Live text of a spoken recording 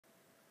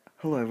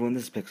Hello everyone,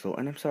 this is Pixel,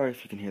 and I'm sorry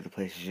if you can hear the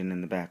PlayStation in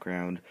the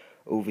background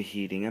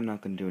overheating. I'm not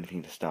going to do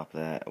anything to stop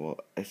that. Well,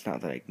 it's not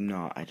that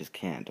I just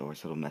can't, or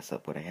it'll mess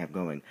up what I have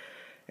going.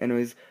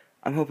 Anyways,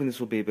 I'm hoping this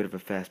will be a bit of a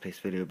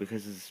fast-paced video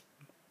because it's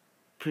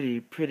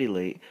pretty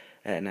late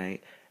at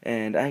night,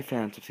 and I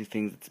found some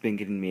things that's been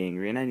getting me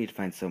angry, and I need to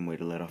find some way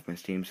to let off my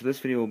steam. So this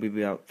video will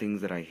be about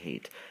things that I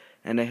hate,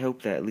 and I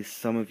hope that at least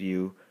some of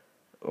you,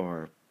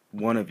 or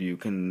one of you,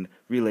 can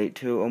relate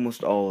to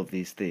almost all of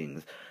these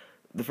things.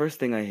 The first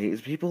thing I hate is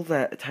people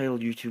that title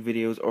YouTube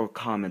videos or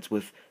comments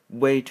with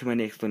way too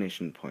many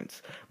explanation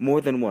points.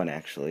 More than one,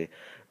 actually.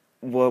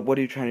 What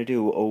are you trying to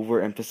do?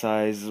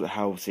 Overemphasize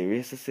how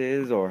serious this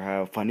is or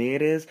how funny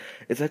it is?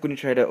 It's like when you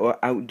try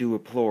to outdo a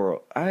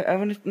plural. I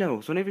want to know.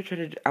 So whenever you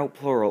try to out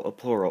plural a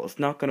plural, it's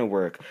not gonna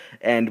work.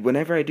 And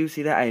whenever I do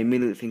see that, I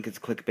immediately think it's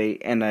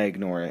clickbait and I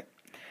ignore it.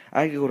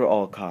 I go to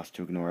all costs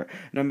to ignore it.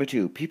 Number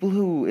two, people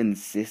who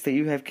insist that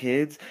you have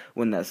kids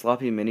when that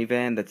sloppy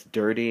minivan that's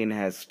dirty and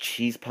has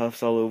cheese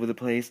puffs all over the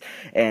place,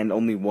 and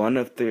only one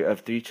of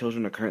three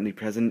children are currently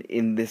present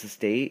in this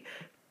estate,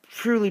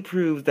 truly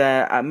proves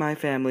that my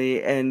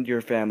family and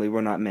your family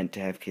were not meant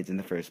to have kids in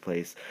the first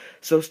place.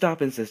 So stop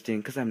insisting,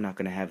 because I'm not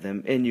going to have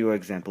them in your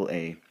example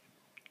A.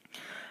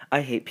 I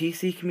hate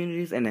PC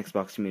communities and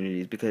Xbox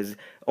communities because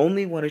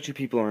only one or two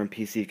people are in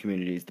PC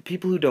communities. The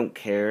people who don't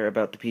care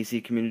about the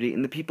PC community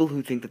and the people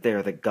who think that they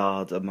are the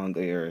gods among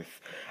the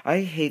earth. I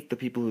hate the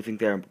people who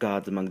think they are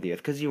gods among the earth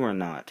because you are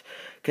not.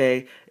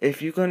 Okay,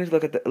 if you're going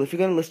to if you're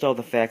going to list all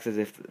the facts as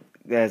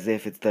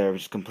if they're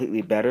just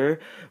completely better,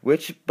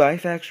 which by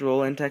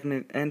factual and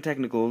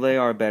technical they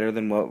are better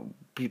than what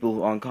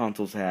people on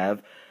consoles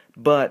have,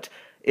 but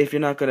if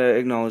you're not going to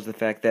acknowledge the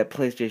fact that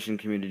PlayStation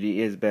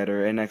community is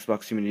better and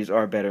Xbox communities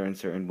are better in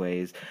certain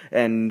ways,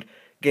 and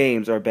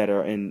games are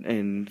better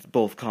in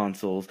both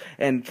consoles,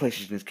 and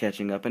PlayStation is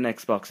catching up and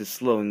Xbox is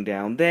slowing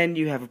down, then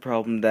you have a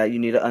problem that you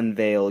need to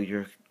unveil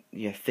your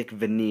thick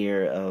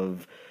veneer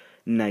of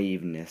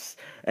naiveness.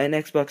 And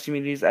Xbox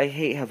communities, I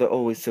hate how they're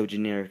always so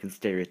generic and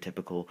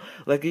stereotypical.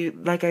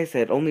 Like I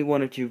said, only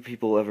one or two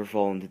people ever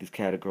fall into these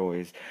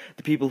categories.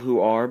 The people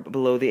who are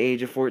below the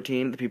age of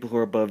 14, the people who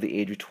are above the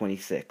age of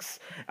 26.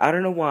 I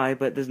don't know why,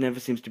 but there never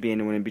seems to be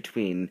anyone in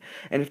between.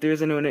 And if there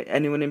is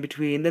anyone in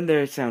between, then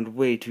they sound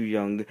way too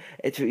young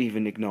to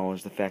even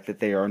acknowledge the fact that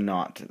they are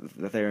not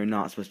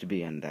supposed to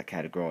be in that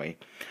category.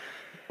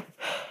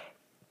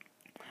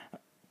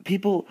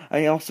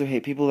 I also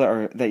hate people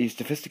that use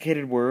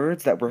sophisticated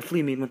words that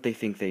roughly mean what they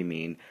think they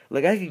mean.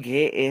 Like, I could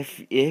get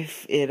if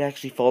it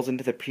actually falls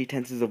into the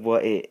pretenses of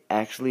what it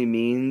actually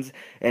means,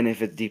 and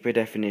if it's deeper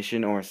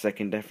definition or a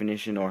second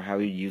definition or how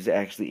you use it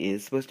actually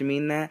is supposed to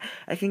mean that,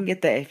 I can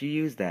get that if you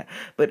use that.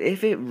 But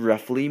if it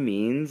roughly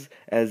means,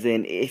 as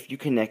in if you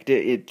connect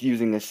it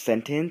using a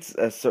sentence,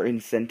 a certain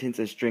sentence,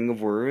 a string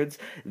of words,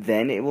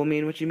 then it will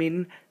mean what you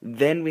mean,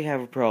 then we have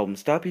a problem.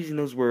 Stop using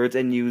those words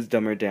and use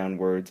dumber down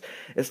words.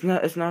 It's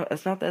not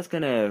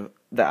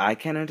that I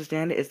can't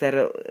understand it. It's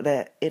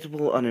that it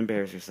will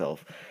unembarrass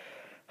yourself.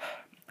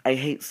 I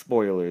hate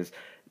spoilers.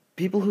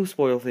 People who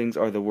spoil things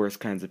are the worst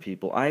kinds of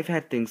people. I've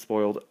had things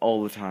spoiled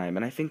all the time,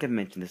 and I think I've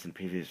mentioned this in a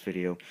previous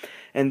video,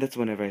 and that's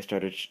whenever I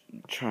started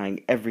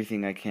trying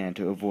everything I can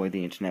to avoid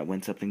the internet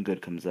when something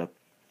good comes up.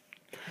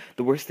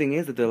 The worst thing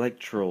is that they're like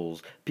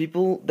trolls.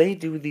 People, they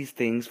do these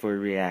things for a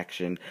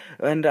reaction,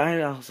 and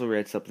I also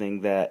read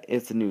something that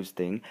it's a news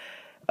thing,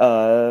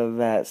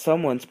 that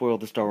someone spoiled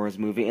the Star Wars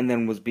movie and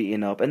then was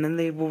beaten up, and then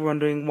they were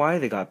wondering why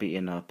they got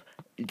beaten up.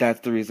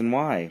 That's the reason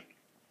why.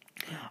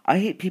 I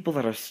hate people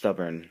that are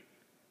stubborn.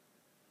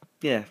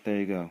 Yeah, there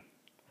you go.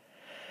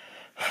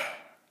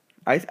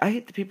 I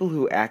hate the people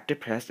who act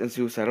depressed and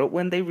suicidal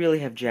when they really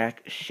have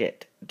jack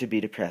shit to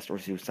be depressed or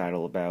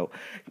suicidal about.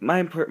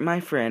 My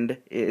friend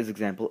is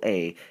example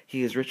A.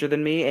 He is richer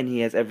than me and he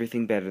has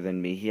everything better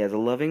than me. He has a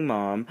loving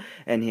mom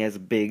and he has a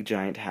big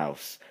giant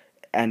house.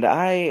 And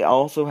I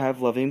also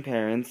have loving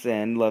parents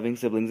and loving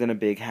siblings and a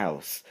big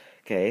house,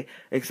 okay?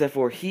 Except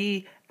for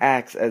he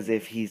acts as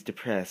if he's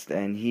depressed,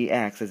 and he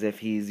acts as if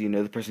he's,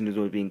 the person who's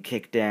always being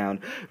kicked down,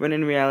 when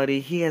in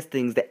reality, he has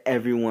things that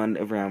everyone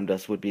around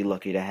us would be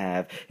lucky to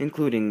have,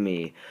 including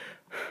me.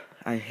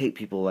 I hate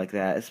people like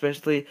that,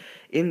 especially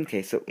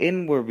so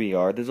in where we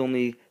are, there's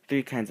only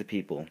 3 kinds of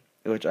people,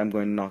 which I'm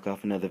going to knock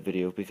off another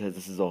video because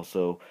this is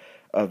also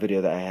a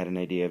video that I had an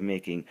idea of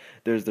making.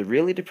 There's the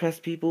really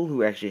depressed people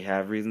who actually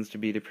have reasons to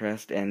be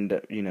depressed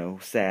and,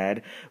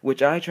 sad,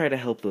 which I try to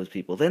help those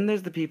people. Then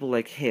there's the people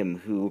like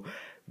him who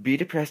be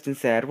depressed and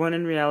sad when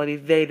in reality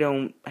they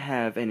don't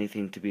have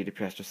anything to be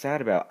depressed or sad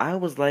about. I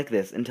was like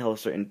this until a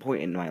certain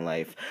point in my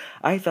life.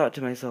 I thought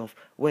to myself,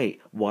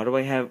 wait, what do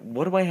I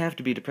have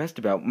to be depressed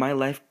about? My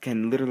life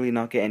can literally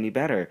not get any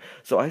better.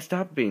 So I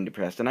stopped being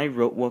depressed and I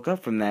woke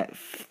up from that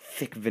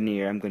thick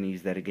veneer, I'm going to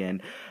use that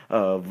again,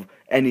 of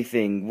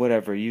anything,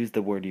 whatever, use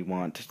the word you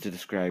want to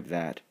describe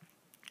that.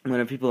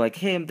 When people like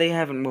him, they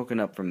haven't woken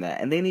up from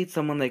that, and they need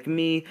someone like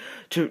me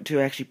to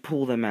actually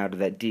pull them out of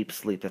that deep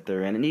sleep that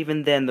they're in, and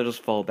even then they'll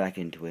just fall back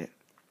into it.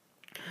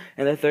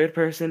 And the third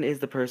person is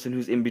the person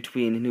who's in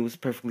between and who's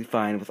perfectly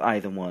fine with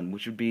either one,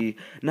 which would be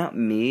not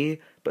me,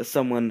 but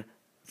someone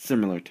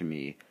similar to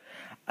me.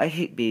 I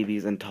hate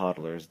babies and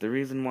toddlers. The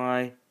reason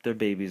why, they're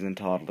babies and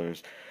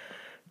toddlers.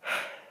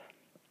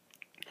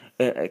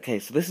 Okay,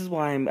 so this is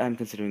why I'm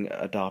considering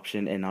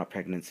adoption and not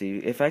pregnancy.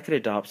 If I could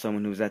adopt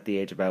someone who's at the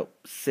age about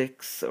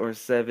 6 or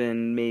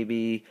 7,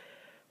 maybe,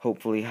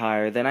 hopefully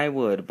higher, then I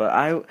would. But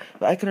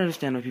I can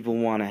understand why people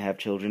want to have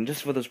children,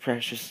 just for those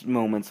precious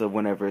moments of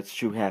whenever it's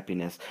true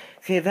happiness.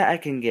 Okay, that I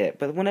can get.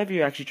 But whenever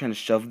you're actually trying to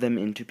shove them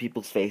into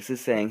people's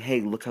faces, saying,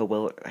 "Hey, look how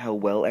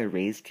well I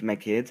raised my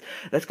kids,"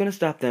 that's going to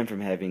stop them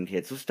from having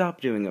kids. So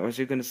stop doing it, or else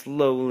you're going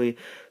to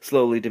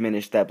slowly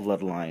diminish that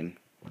bloodline.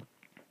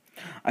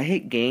 I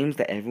hate games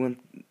that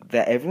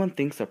everyone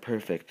thinks are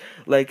perfect.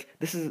 Like,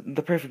 this is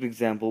the perfect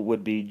example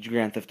would be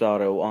Grand Theft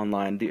Auto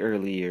Online, the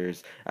early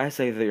years. I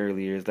say the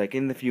early years, like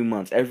in the few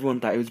months, everyone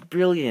thought it was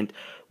brilliant,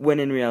 when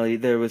in reality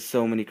there was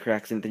so many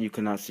cracks in it that you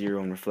could not see your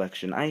own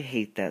reflection. I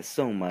hate that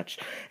so much.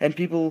 And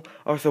people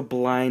are so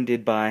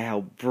blinded by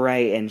how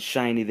bright and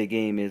shiny the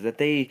game is that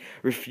they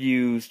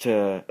refuse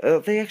to,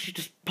 they actually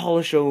just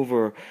polish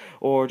over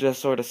or just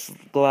sort of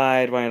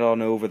glide right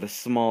on over the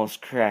smallest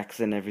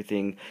cracks and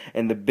everything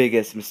and the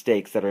biggest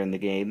mistakes that are in the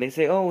game. They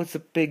say, "Oh, it's a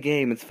big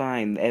game, it's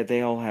fine,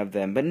 they all have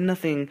them," but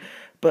nothing,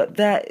 but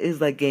that is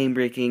like game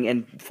breaking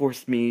and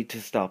forced me to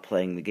stop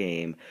playing the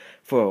game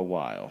for a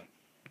while.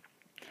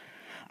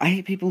 I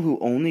hate people who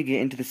only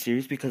get into the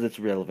series because it's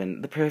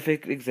relevant. The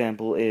perfect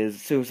example is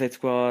Suicide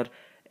Squad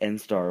and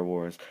Star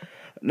Wars.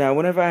 Now,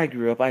 whenever I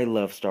grew up, I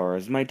loved Star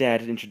Wars. My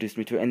dad had introduced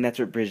me to it, and that's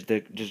what bridged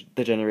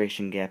the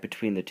generation gap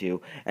between the two.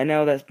 And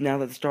now that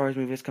the Star Wars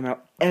movie has come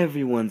out,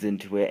 everyone's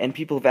into it, and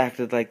people have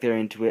acted like they're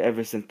into it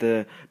ever since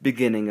the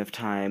beginning of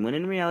time. When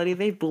in reality,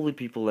 they've bullied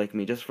people like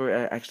me just for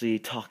actually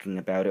talking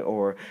about it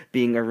or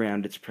being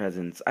around its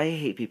presence. I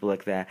hate people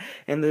like that.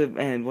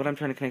 And what I'm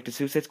trying to connect to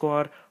Suicide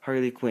Squad,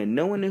 Harley Quinn.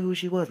 No one knew who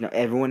she was. Now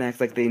everyone acts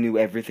like they knew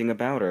everything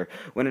about her,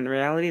 when in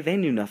reality they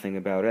knew nothing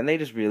about her, and they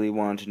just really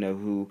wanted to know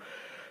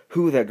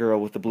who that girl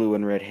with the blue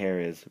and red hair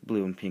is,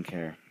 blue and pink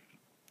hair.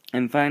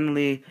 And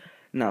finally,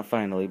 not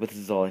finally, but this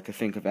is all I could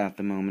think of at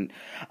the moment,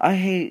 I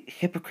hate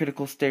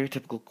hypocritical,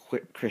 stereotypical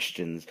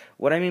Christians.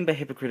 What I mean by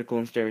hypocritical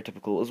and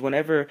stereotypical is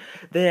whenever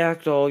they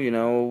act all,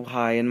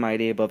 high and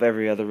mighty above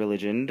every other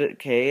religion,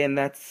 okay, and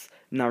that's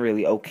not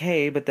really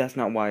okay, but that's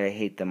not why I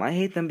hate them. I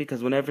hate them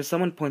because whenever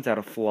someone points out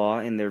a flaw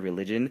in their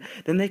religion,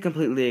 then they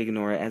completely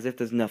ignore it as if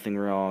there's nothing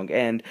wrong,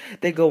 and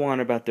they go on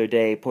about their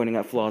day pointing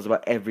out flaws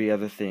about every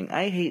other thing.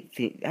 I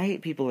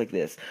hate people like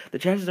this. The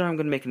chances are I'm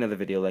going to make another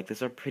video like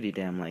this are pretty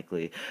damn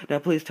likely. Now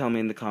please tell me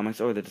in the comments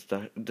or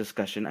the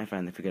discussion, I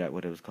finally figured out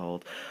what it was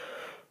called,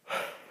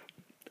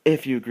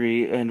 if you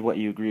agree and what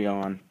you agree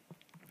on.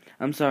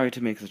 I'm sorry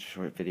to make such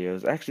short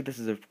videos. Actually, this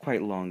is a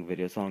quite long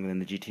video. It's longer than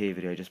the GTA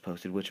video I just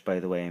posted, which, by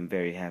the way, I'm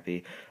very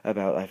happy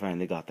about. I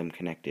finally got them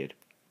connected.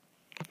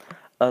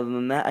 Other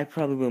than that, I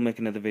probably will make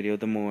another video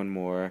the more and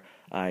more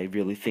I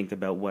really think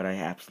about what I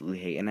absolutely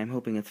hate, and I'm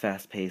hoping it's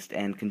fast-paced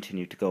and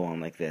continue to go on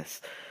like this.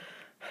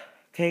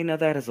 Okay, now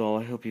that is all.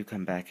 I hope you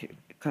come back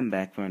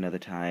for another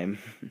time.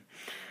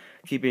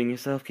 Keep being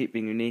yourself, keep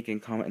being unique,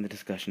 and comment in the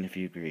discussion if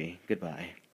you agree. Goodbye.